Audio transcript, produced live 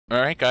All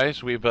right,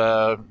 guys, we've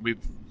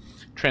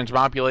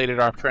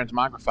transmobulated our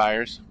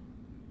transmogrifiers.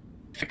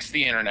 Fix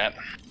the internet.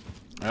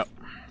 Yep.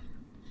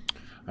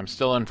 I'm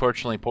still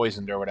unfortunately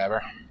poisoned or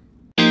whatever.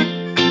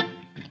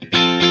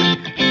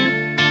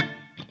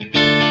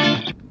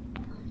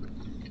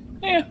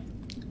 Yeah.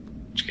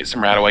 Just get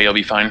some rat away, you'll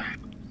be fine.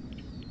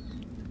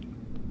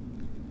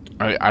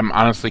 I'm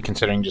honestly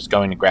considering just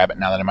going to grab it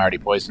now that I'm already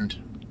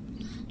poisoned.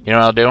 You know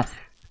what I'll do?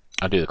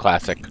 I'll do the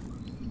classic.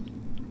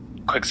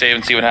 Quick save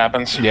and see what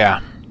happens.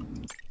 Yeah.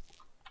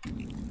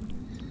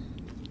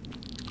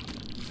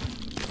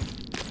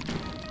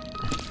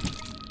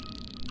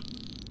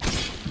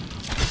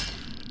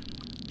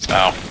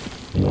 Oh.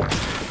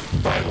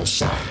 Vital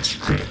signs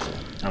critical.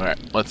 Alright,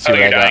 let's see Oh, what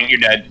you're I dying. got. You're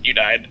dead. You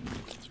died.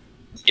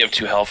 You have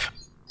 2 health.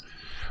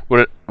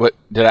 What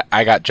did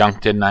I got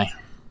junk, didn't I?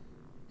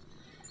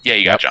 Yeah,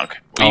 you got junk.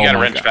 Well, you Oh got a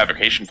my wrench God.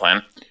 fabrication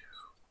plan.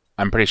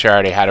 I'm pretty sure I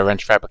already had a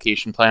wrench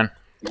fabrication plan.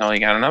 No,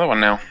 you got another one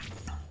now.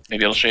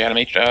 Maybe it'll show you how to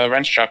make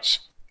wrench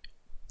chucks.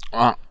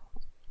 I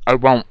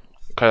won't,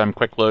 because I'm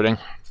quick loading.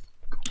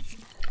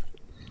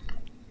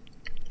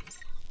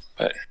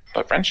 But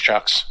wrench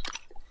chucks.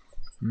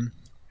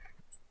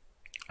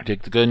 I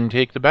take the good and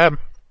take the bad.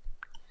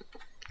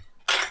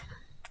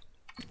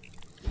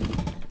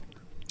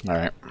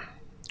 Alright.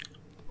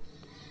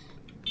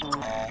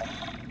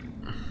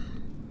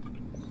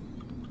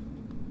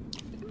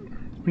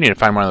 We need to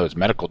find one of those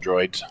medical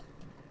droids.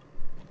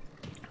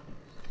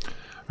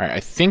 Alright,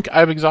 I think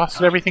I've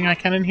exhausted everything I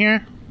can in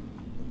here.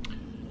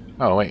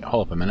 Oh, wait,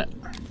 hold up a minute.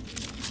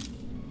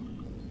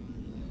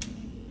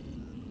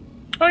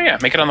 Oh yeah,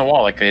 make it on the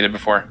wall like they did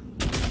before.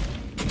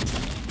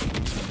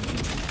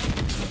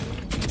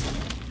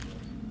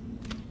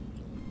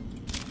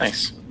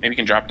 Nice. Maybe you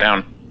can drop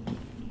down.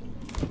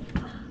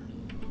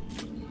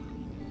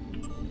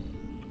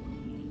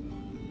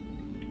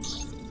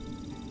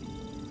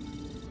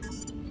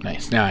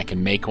 Nice, now I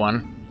can make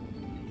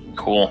one.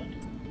 Cool.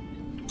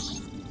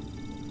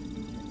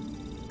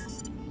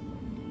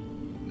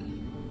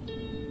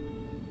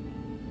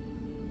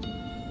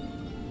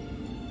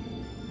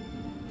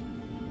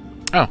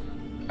 Oh,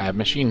 I have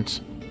machines.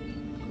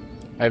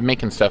 I have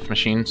making stuff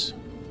machines.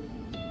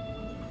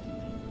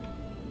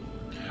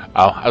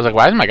 Oh, I was like,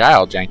 why is my guy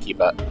all janky?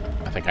 But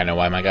I think I know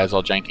why my guy's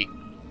all janky.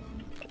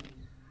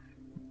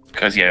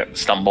 Because you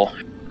stumble.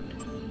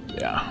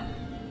 Yeah.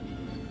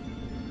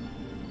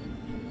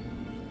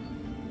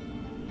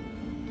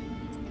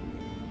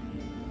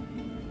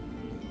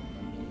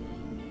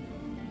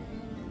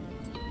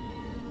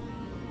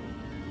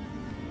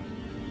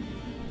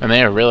 And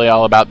they are really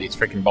all about these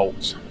freaking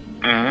bolts.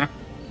 Mm-hmm.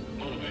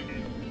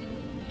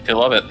 They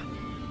love it.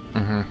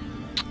 Mm-hmm.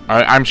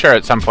 I'm sure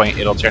at some point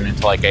it'll turn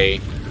into like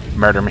a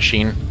murder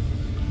machine.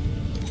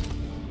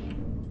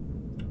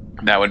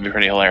 That would be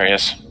pretty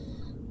hilarious.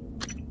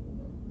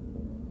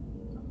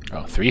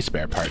 Oh, 3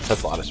 spare parts.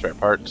 That's a lot of spare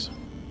parts.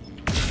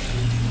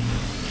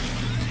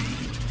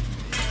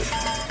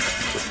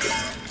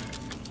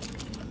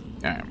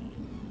 Alright.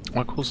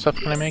 What cool stuff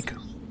can I make?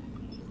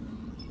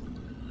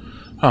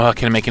 Oh, I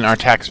can make an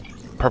Artax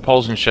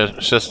propulsion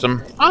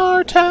system.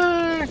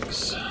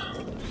 Artax!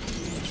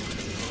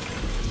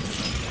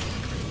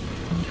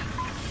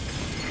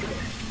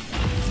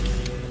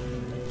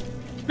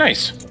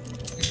 Nice.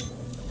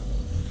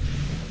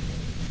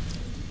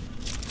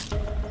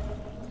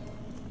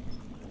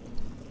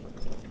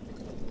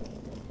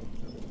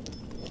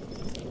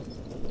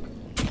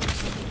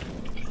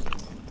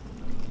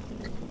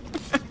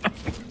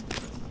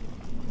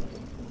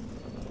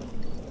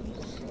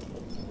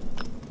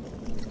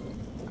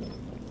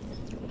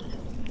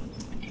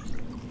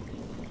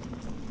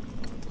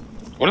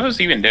 What do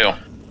those even do?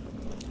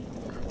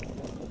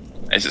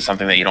 Is it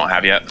something that you don't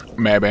have yet?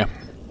 Maybe.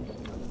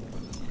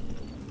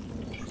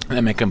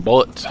 I'm making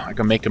bullets. I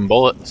can make them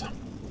bullets.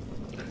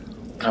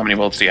 How many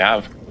bullets do you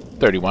have?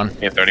 31.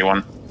 You have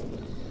 31.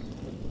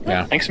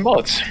 Yeah. Make some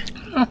bullets.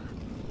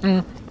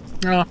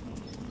 Yeah.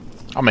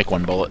 I'll make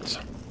 1 bullets.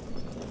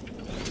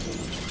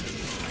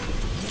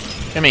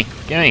 Gimme,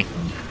 gimme,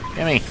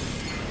 gimme.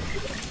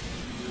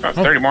 Oh,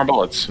 30 more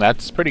bullets.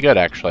 That's pretty good,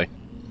 actually.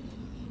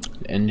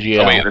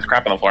 NGL. Oh wait, there's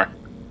crap on the floor.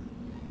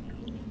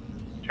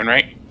 Turn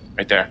right.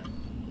 Right there.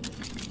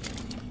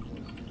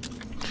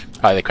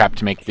 Probably the crap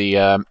to make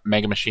the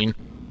mega machine.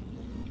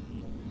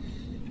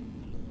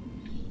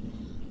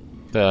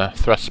 The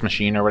thrust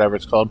machine or whatever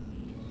it's called.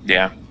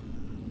 Yeah.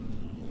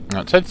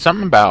 No, it said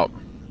something about...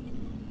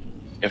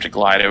 You have to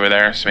glide over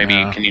there, so maybe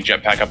can you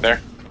jetpack up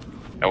there?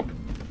 Nope.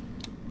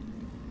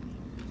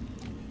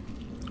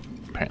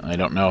 Apparently I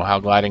don't know how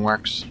gliding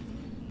works.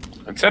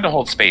 It said to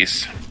hold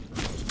space.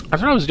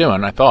 That's what I was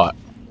doing, I thought.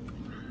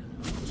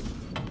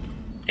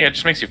 Yeah, it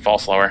just makes you fall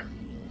slower.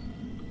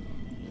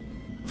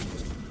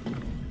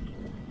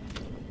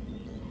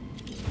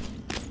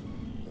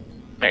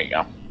 There you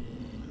go. Or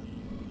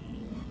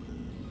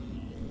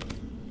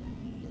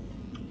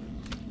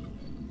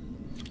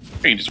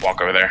you can just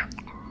walk over there.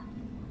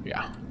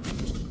 Yeah.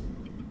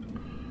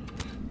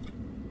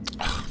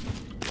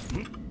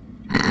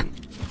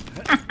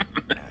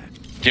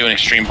 Doing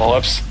extreme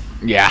pull-ups.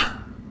 Yeah.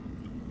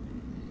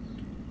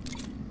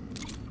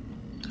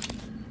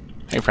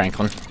 Hey,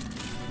 Franklin.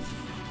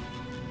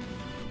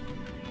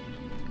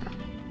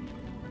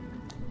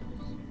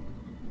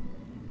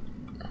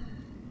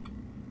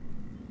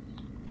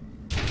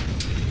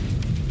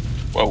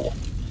 Whoa.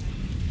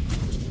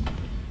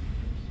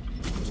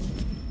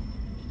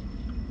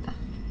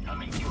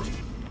 Coming through.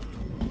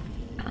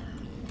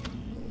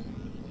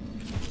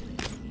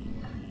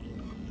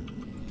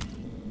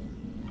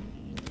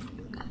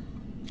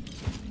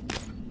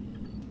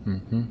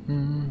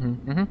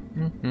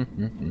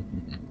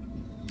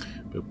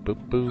 Boop, boop,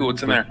 boop, Ooh,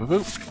 what's in there? boop,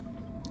 boop.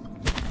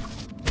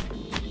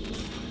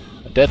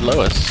 A dead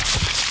Lois.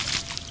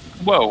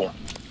 Whoa.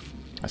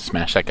 I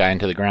smashed that guy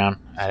into the ground.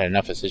 I had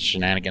enough of his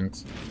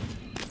shenanigans.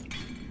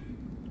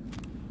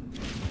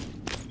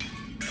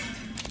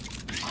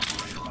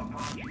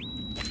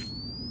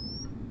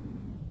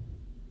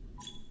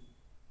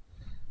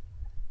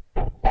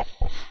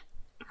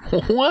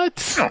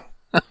 What?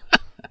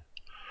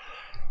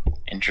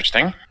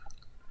 Interesting.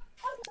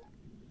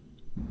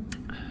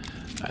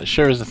 That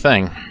sure is a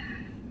thing.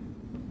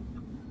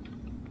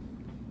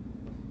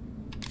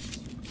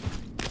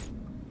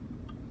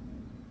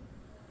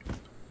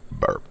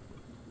 Burp.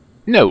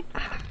 Note.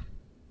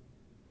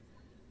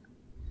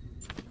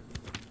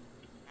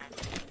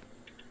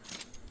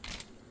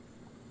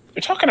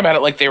 They're talking about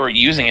it like they were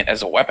using it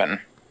as a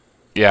weapon.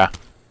 Yeah.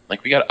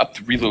 Like, we gotta up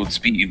the reload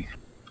speed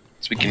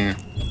so we can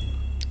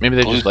Maybe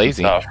they're lose just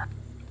lazy. stuff.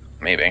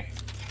 Maybe.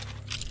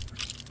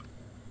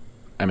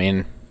 I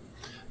mean,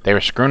 they were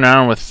screwing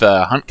around with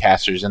hunt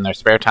casters in their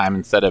spare time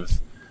instead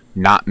of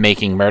not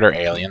making murder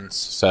aliens,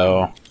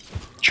 so...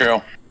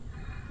 True.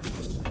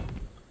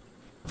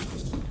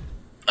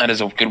 That is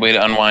a good way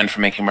to unwind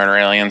from making murder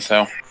aliens,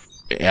 though.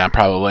 Yeah,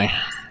 probably.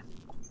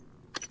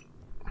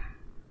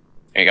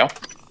 There you go.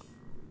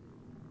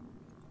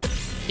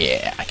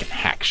 Yeah, I can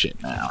hack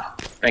shit now.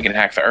 I can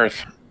hack the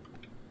Earth.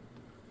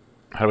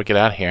 How do we get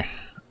out of here?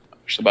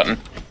 Push the button.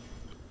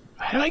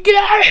 How do I get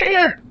out of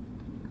here?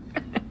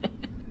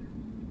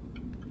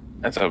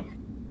 That's a...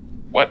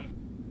 What?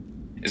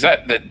 Is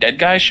that the dead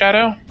guy's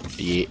shadow?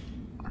 Yeah.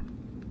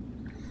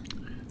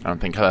 I don't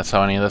think that's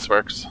how any of this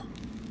works.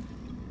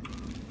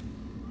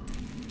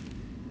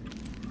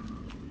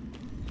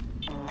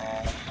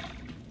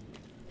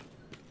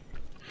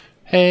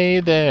 Hey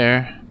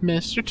there,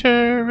 Mr.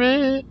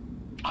 Turret.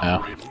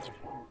 Oh.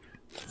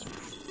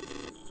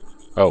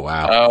 Oh,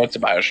 wow. Oh, it's a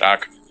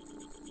Bioshock.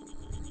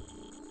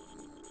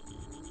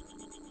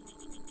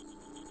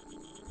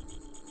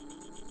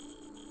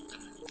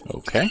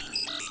 Okay.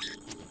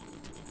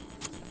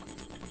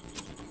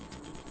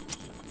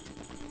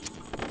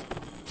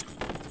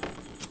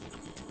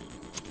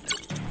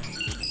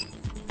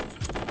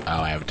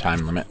 Oh, I have a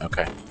time limit.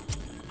 Okay.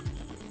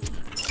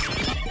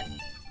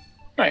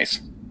 Nice.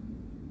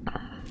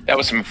 That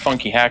was some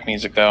funky hack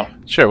music, though.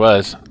 Sure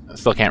was. I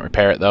still can't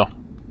repair it though.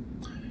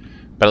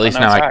 But at least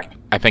now now it's I hacked.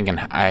 I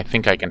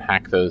think I can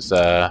hack those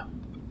the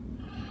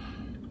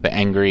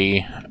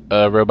angry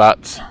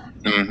robots.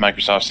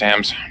 Microsoft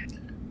Sam's.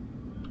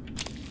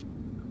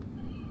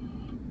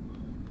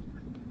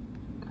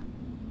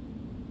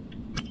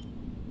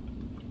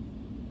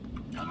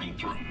 Coming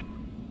through.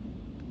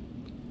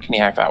 Can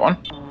you hack that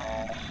one?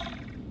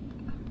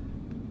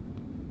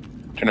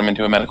 Turn him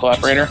into a medical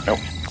operator? Nope.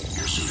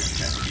 Your suit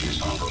integrity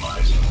is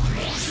compromised.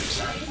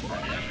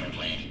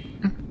 Definitely.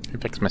 He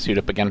fixed my suit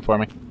up again for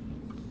me.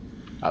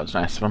 That was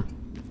nice of him.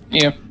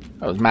 Yeah.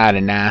 That was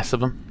mighty nice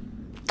of him.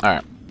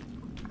 Alright.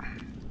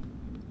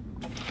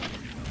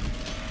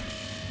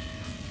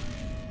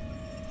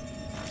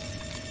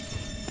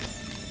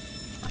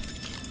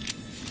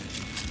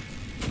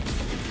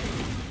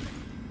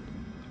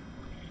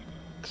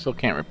 Still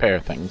can't repair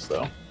things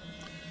though.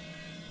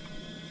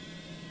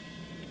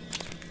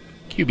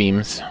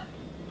 Q-beams.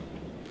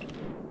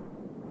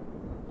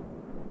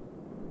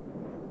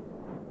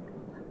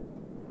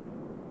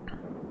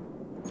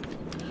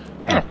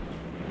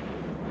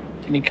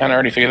 Can you kind of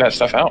already figure that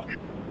stuff out?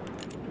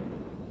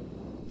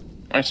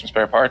 Nice, some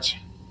spare parts.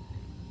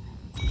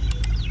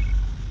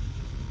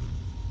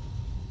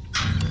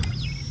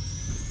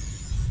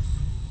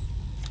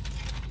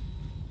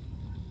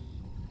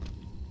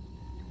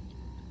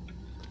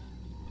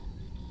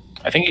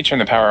 I think you turn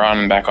the power on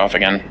and back off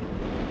again.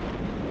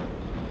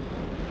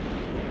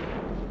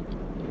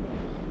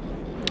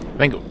 I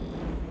think...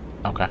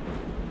 Okay.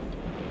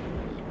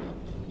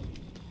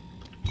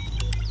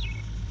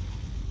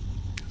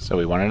 So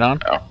we want it on?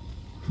 Oh.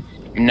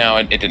 No,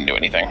 it didn't do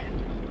anything.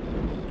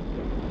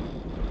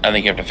 I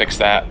think you have to fix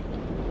that.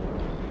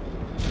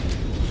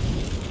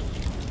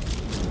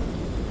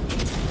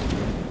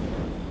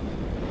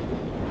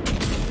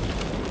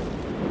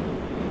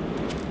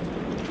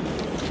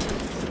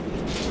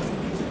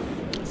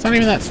 It's not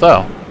even that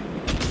slow.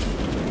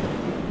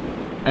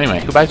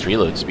 Anyway, who buys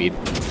reload speed?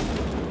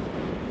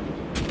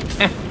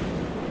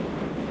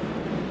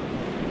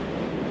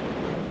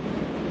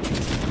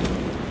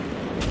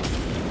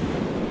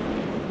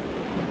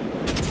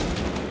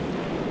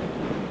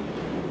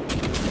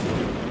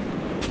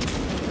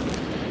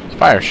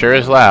 Fire sure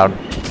is loud.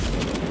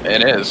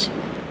 It is.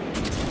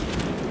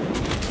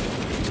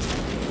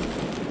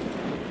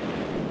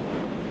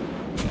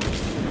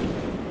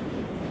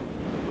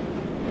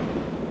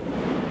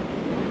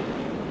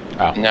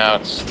 Oh. Now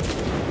it's...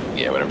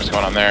 yeah, whatever's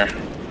going on there.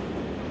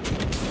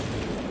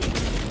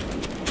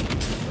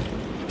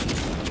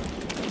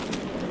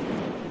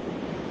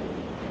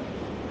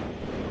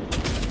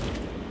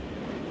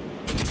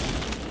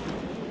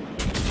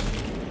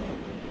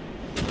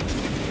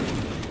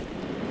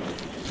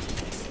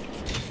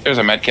 There's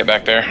a med kit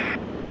back there.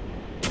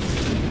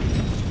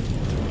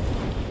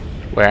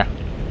 Where?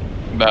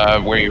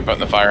 Where you're putting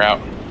the fire out.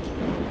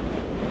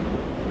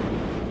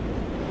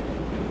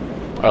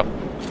 Oh.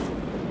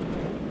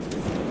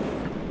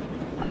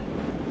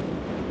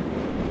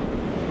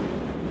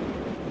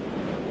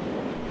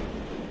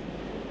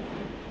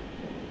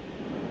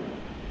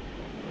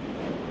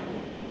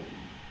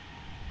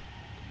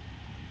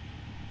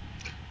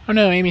 Oh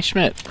no, Amy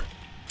Schmidt.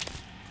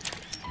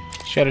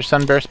 She had her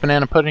sunburst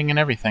banana pudding and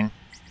everything.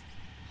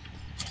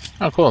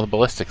 Oh cool, the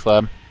ballistics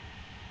lab.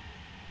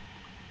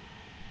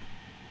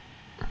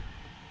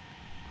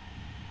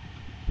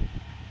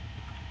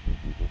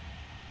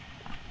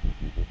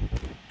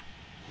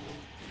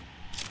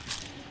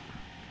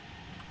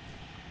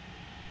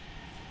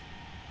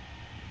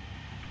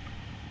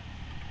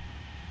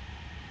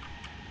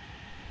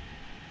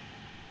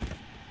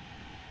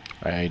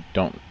 I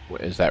don't...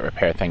 is that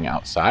repair thing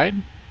outside?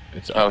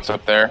 Oh, it's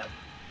up there.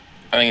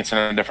 I think it's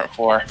on a different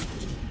floor.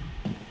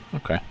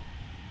 Okay.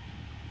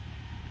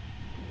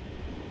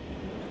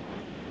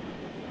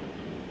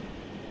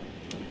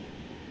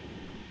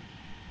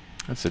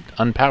 That's an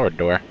unpowered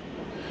door.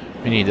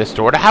 We need this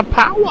door to have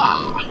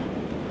power!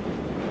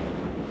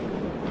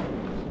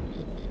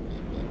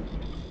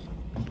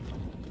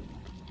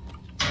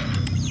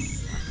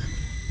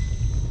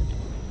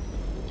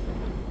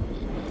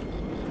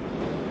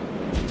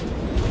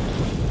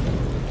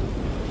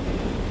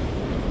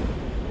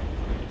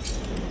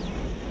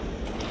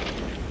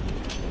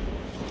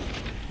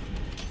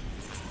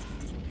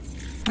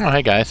 Oh,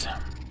 hey guys.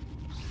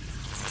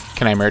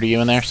 Can I murder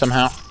you in there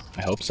somehow?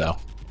 I hope so.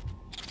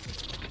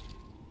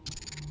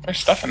 There's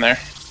stuff in there.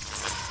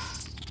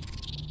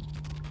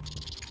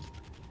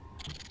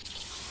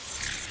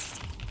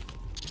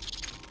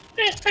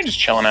 They're just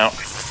chilling out.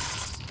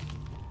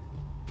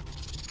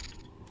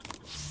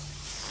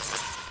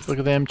 Look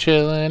at them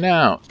chilling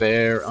out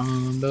there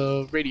on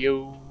the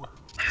radio.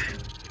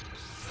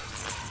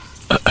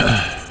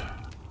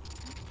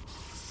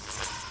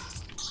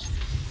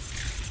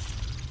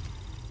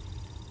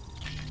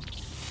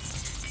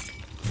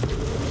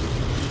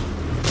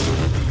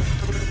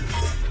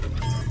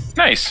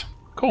 Nice.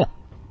 Cool.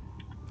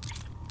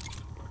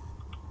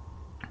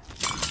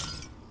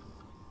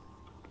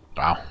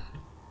 Wow.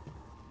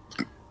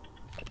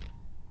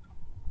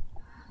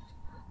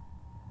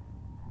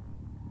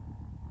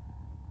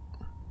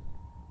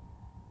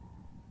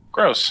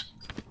 Gross.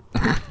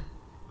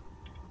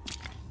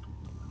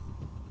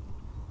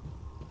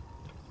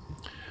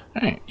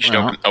 Alright. You should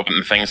well. open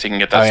the thing so you can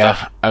get that Oh yeah,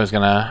 stuff. I was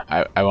gonna...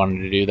 I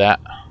wanted to do that.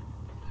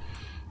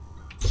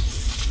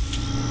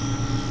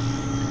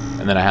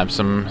 And then I have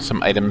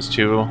some items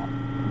to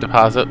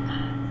deposit.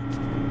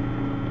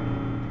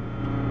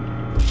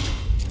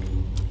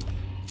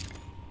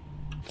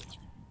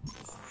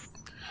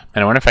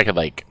 And I wonder if I could,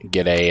 like,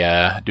 get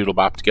a doodle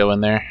bop to go in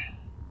there.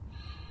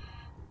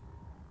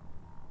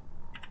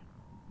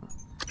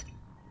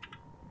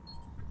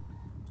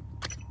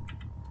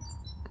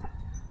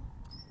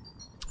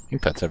 I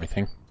think that's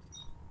everything.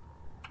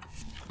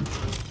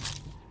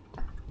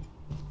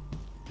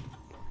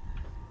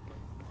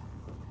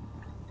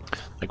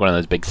 Like one of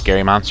those big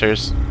scary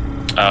monsters.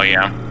 Oh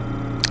yeah.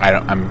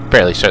 I'm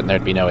fairly certain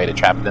there'd be no way to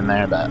trap it in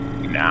there, but...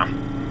 Nah.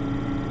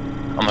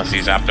 Unless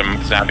you zapped him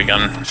with the zappy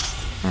gun.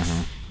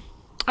 Mm-hmm.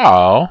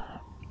 Oh.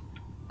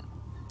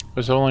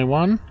 There's only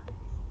one?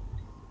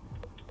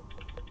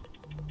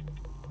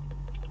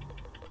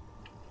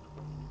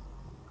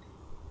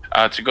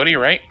 To go to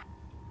your right.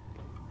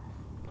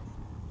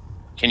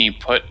 Can you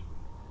put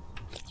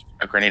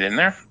a grenade in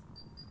there?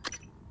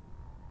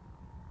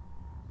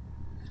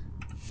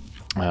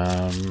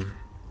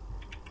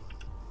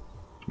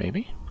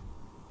 Maybe?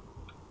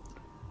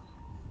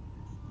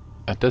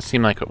 That does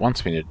seem like what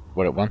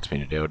it wants me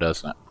to do,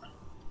 doesn't it?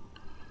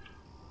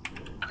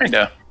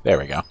 Kinda. There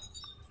we go.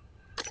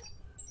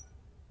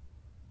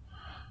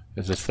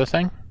 Is this the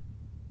thing?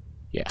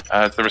 Yeah.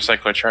 It's the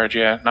recycler charge,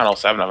 yeah. Not all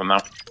 7 of them, though.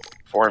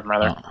 4 of them,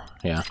 rather. Oh,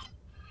 yeah.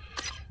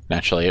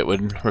 Naturally, it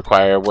would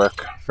require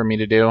work for me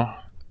to do.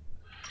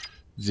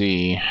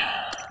 Z.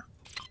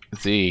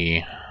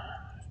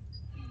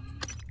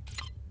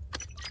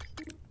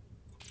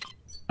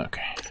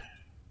 Okay.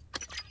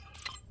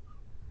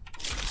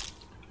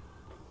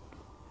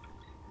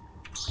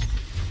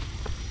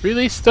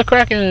 Release the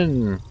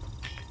Kraken!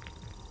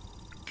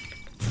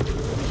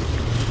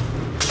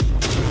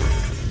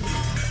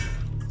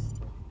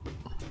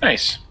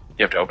 Nice.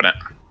 You have to open it.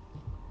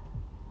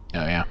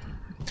 Oh, yeah.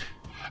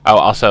 Oh,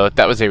 also,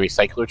 that was a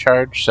recycler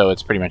charge, so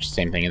it's pretty much the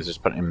same thing as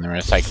just putting him in the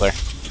recycler.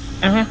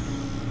 Mm-hmm.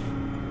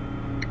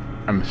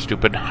 I'm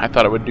stupid. I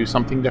thought it would do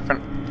something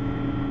different.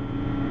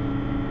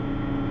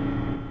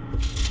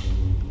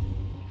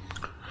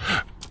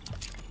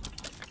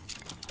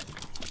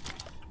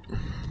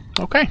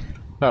 Okay,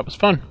 that was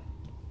fun.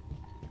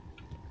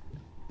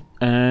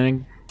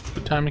 And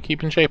good time to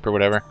keep in shape or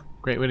whatever.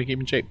 Great way to keep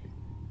in shape.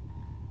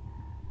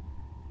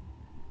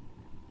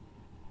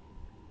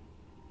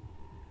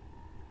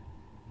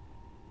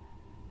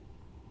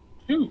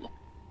 Ooh.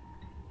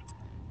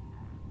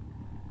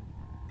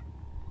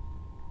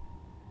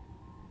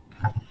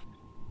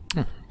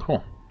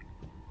 Cool.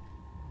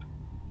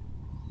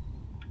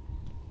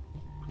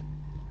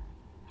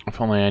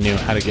 If only I knew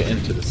how to get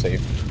into the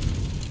safe.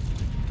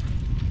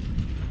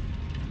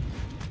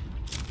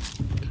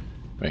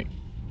 Wait.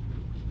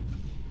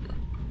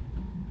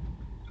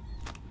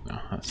 No,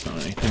 that's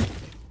not anything.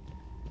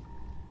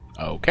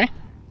 Okay.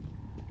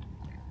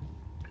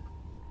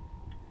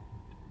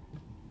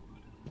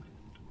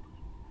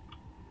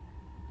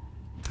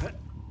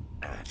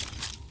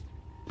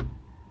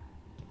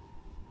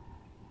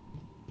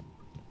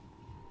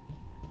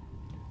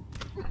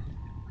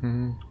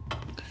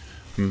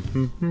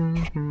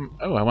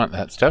 Oh, I want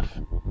that stuff.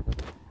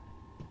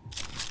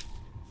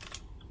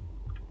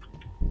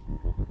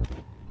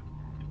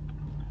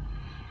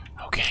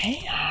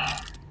 Okay.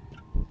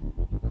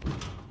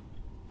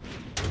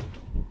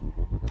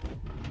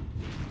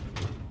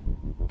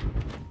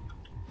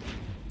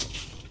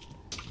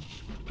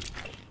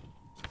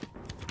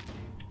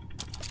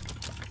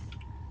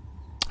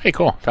 Hey,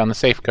 cool. Found the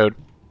safe code.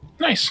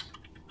 Nice.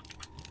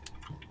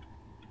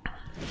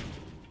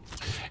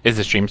 Is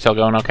the stream still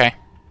going okay?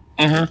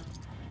 Mm-hmm.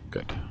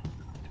 Good.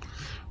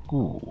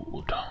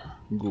 Good.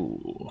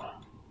 Good.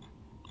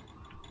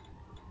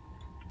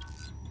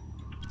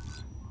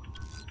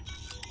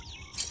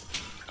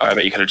 Oh, I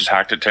bet you could have just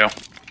hacked it too.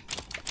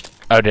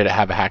 Oh, did it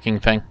have a hacking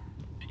thing?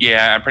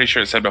 Yeah, I'm pretty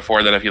sure it said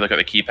before that if you look at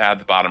the keypad,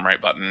 the bottom right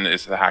button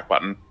is the hack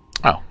button.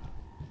 Oh.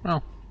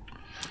 Well.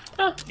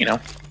 Well, you know.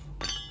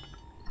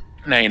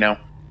 Now you know.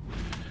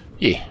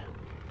 Yeah.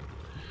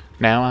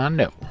 Now I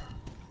know.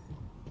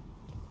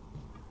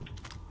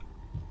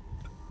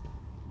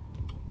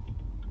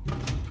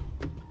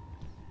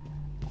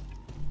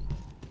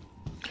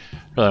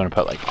 Really want to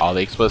put like all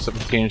the explosive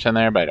containers in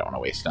there, but I don't want to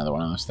waste another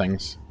one of those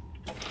things.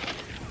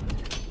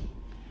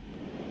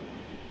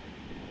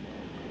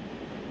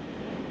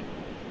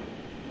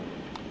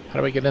 How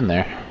do we get in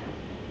there?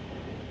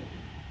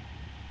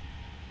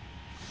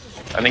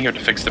 I think you have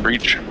to fix the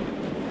breach.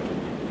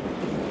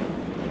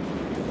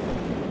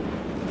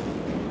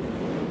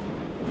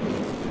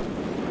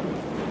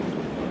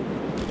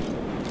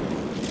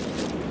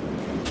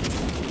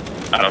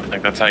 I don't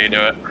think that's how you do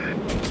it.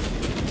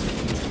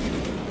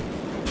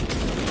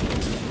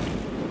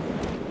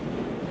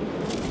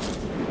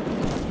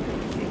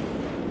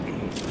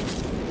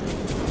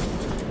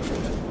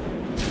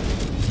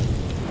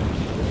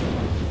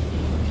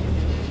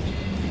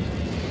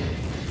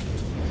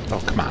 Oh,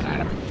 come on,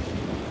 Adam.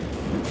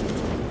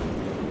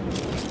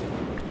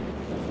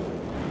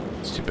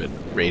 Stupid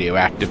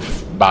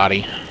radioactive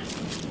body.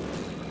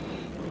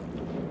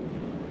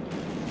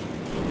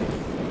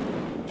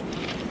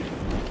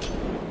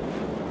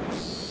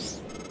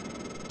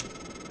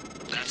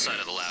 That side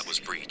of the lab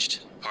was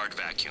breached. Hard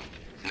vacuum.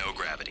 No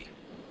gravity.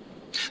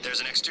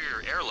 There's an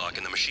exterior airlock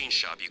in the machine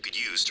shop you could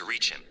use to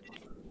reach him.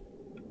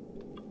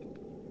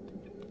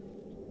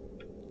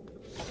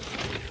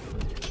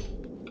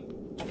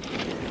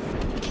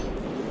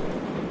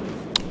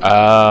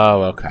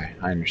 Oh, okay.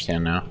 I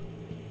understand now.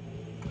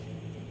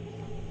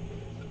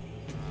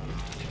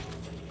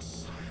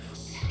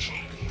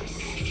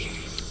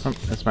 Oh,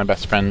 that's my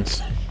best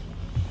friends.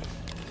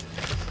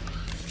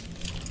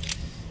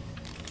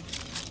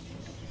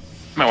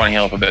 Might want to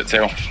heal up a bit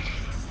too.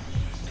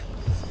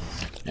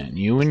 And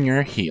you and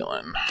your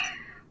healing.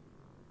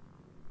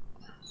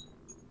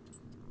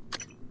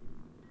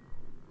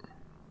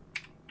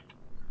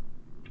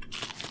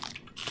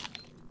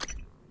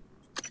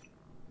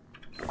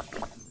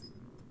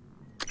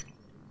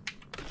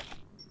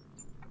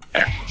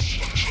 There.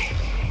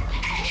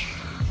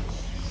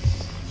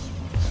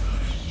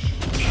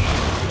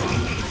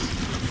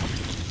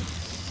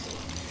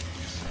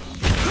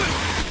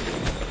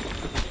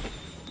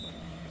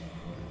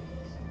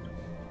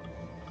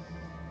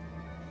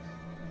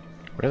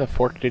 Where the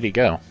fork did he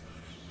go?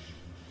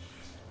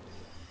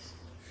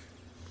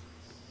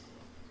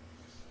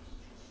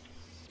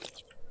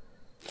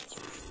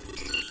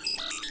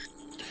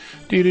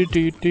 Do do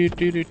do do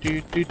do do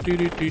do do do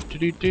do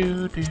do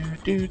do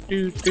do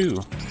do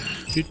do.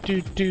 Do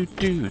do do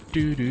do do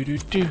do do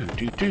do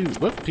do do.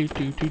 Whoop do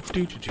do do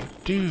do do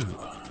do.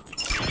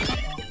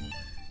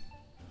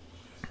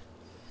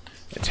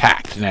 It's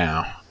hacked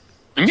now.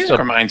 The music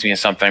reminds me of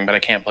something, but I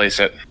can't place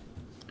it.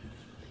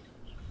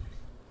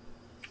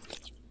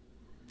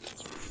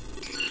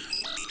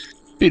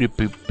 Boo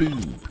boo boo.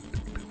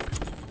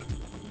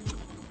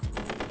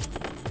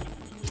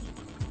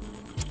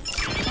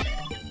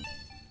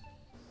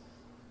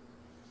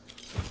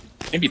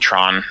 Maybe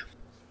Tron.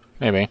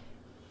 Maybe.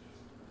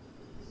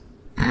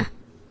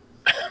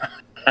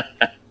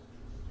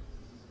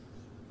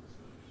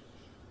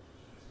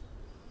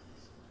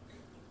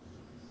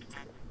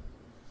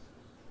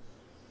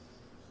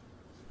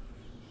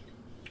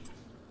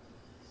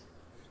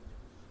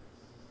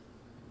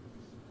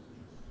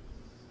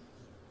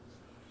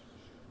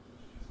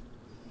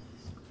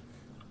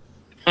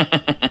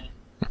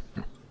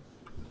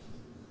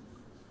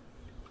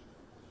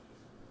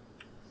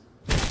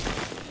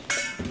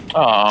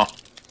 Aw.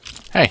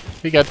 Hey,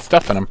 he got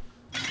stuff in him.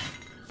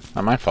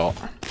 Not my fault.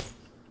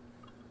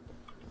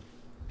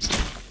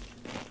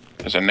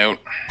 There's a note.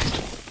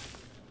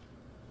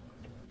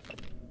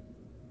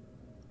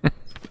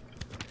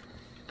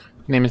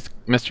 Name is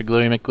Mr.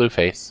 Gluey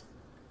McGlueface.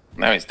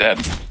 Now he's dead.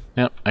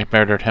 Yep, I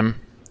murdered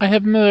him. I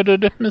have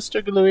murdered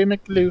Mr. Gluey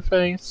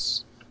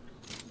McGlueface.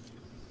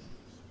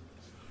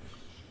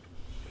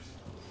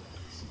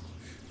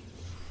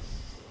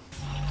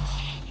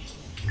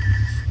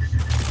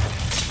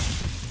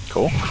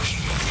 Cool.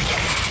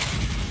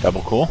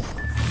 Double cool.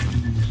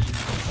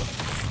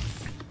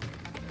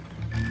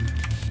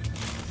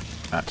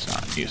 That's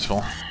not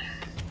useful.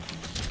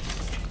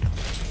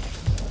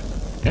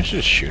 I should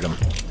just shoot him.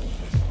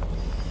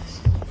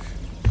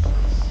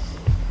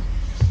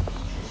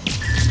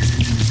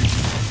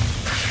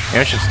 Maybe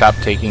I should stop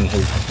taking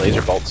his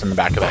laser bolts in the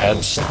back of the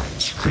head.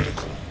 Signs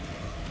critical.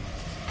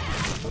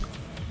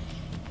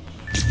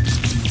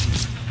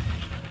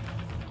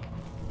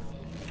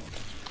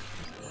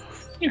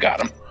 You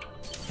got him.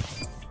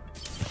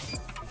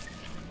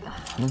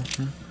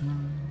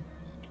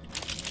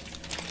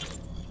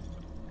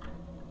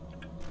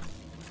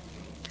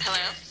 Hello?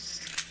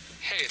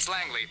 Hey, it's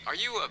Langley. Are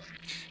you,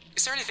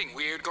 is there anything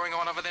weird going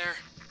on over there?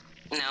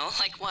 No,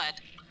 like what?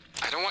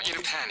 I don't want you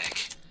to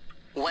panic.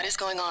 What is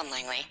going on,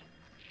 Langley?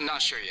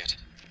 Not sure yet.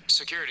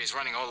 Security's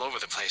running all over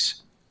the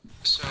place.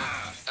 So,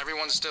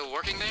 everyone's still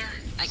working there?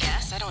 I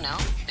guess, I don't know.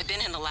 I've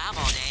been in the lab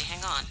all day,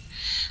 hang on.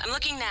 I'm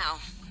looking now.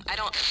 I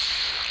don't...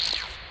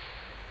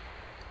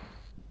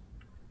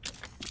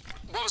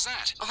 What was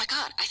that? Oh my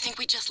god, I think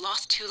we just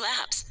lost 2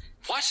 labs.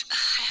 What?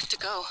 I have to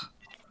go.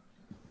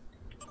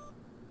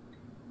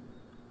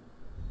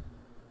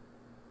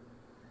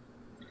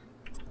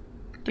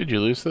 Did you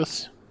lose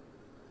this?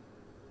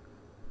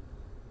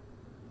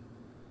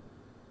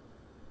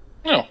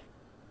 No.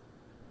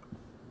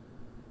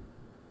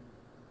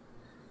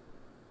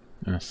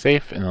 In a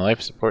safe in the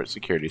life support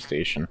security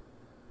station.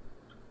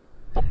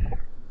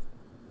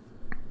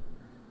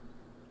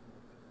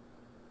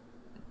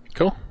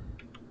 Cool.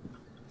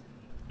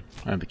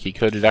 I have the key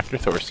code to Dr.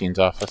 Thorstein's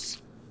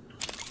office.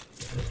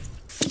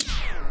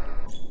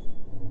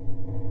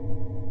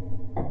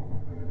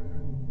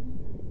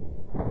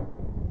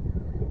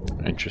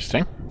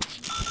 Interesting.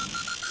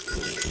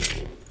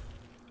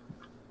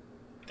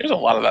 There's a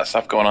lot of that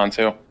stuff going on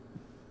too.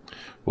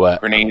 What?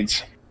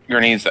 Grenades.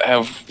 Grenades that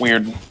have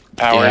weird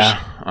powers.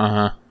 Yeah,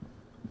 uh-huh.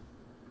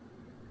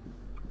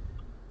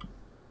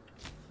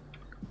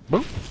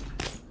 Boop.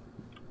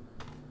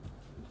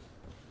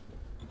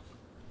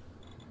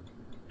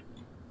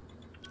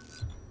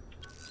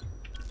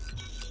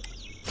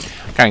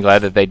 Kind of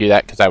glad that they do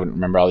that because I wouldn't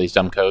remember all these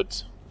dumb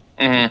codes.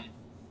 Mm-hmm.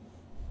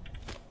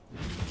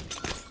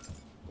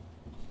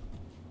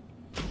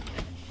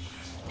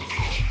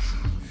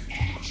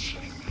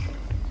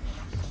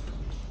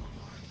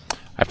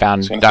 I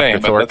found gonna Dr. say,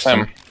 but Thorpe. that's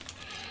him.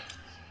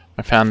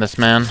 I found this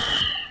man.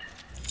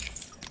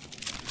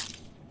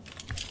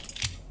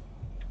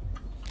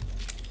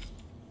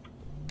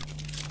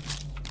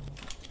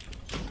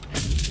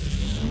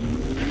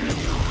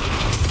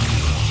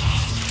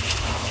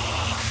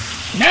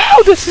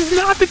 No, this is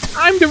not the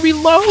time to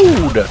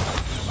reload.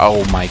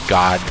 Oh my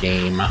god,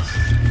 game.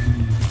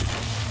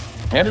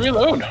 Had to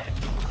reload.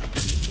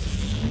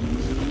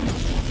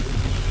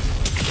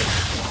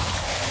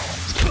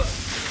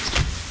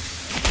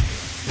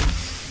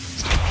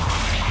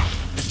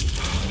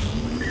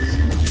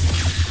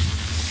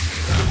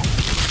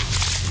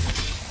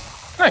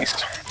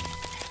 Nice.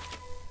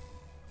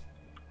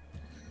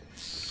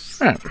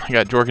 Alright, I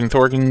got Jorgen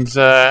Thorgen's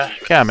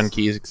cabin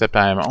keys, except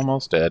I'm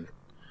almost dead.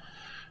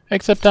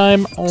 Except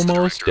I'm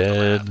almost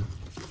dead.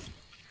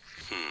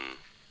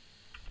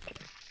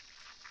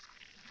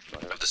 I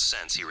have the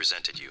sense he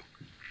resented you.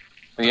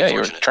 But yeah, you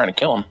were trying to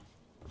kill him.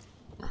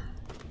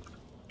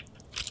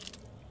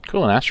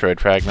 Cool, an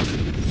asteroid fragment.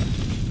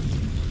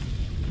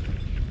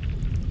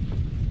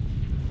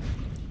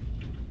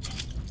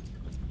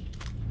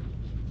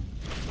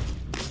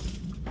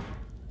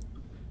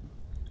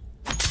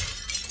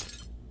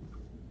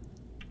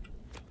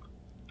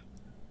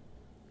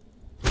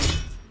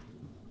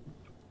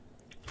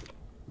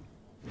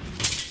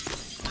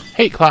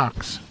 Hate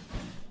clocks.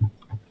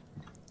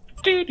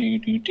 Isn't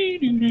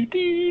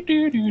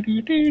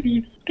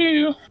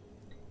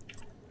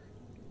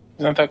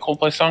that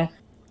Coldplay song?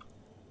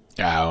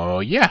 Oh,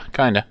 yeah,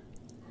 kinda.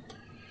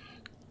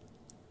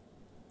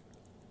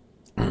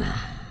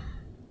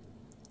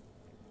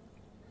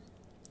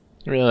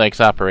 Really likes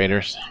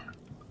operators.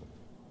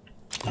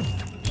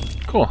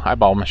 Cool,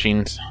 eyeball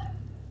machines.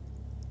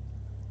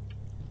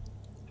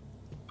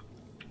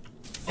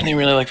 And you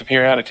really like the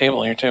periodic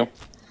table here, too.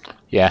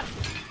 Yeah.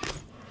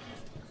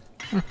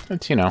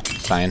 It's, you know,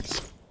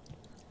 science.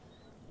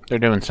 They're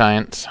doing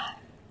science.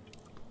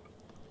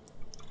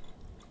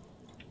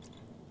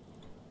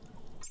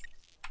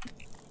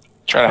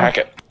 Try to hack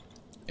it.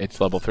 It's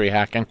level 3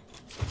 hacking.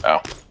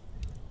 Oh.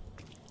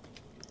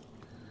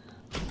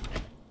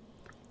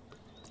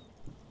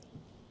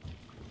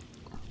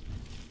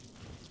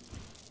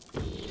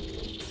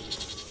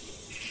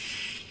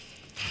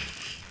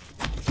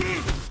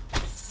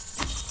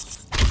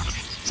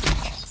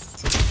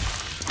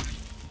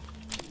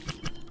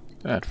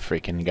 That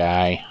freaking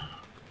guy.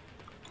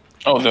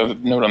 Oh, the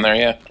note on there,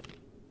 yeah.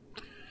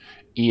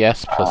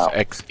 ES plus Wow.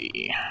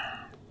 XE.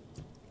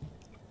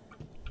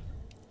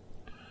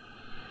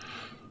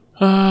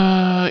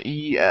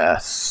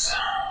 ES.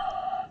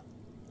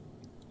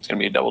 It's gonna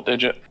be a double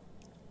digit.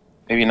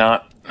 Maybe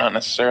not. Not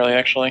necessarily,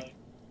 actually.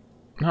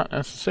 Not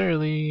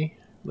necessarily.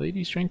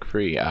 Lady strength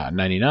free.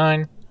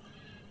 99.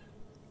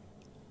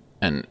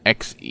 And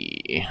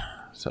XE.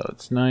 So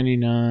it's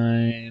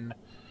 99.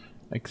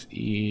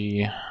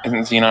 XE.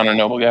 Isn't xenon or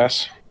noble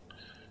gas?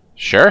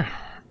 Sure.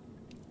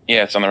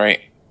 Yeah, it's on the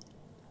right.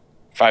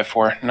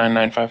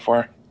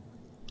 549954.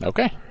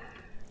 Okay.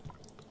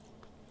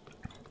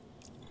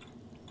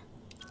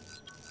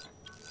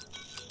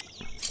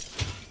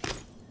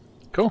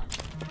 Cool.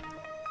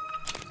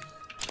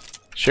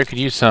 Sure could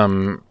use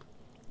some...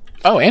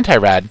 Oh,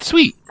 anti-rad.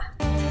 Sweet.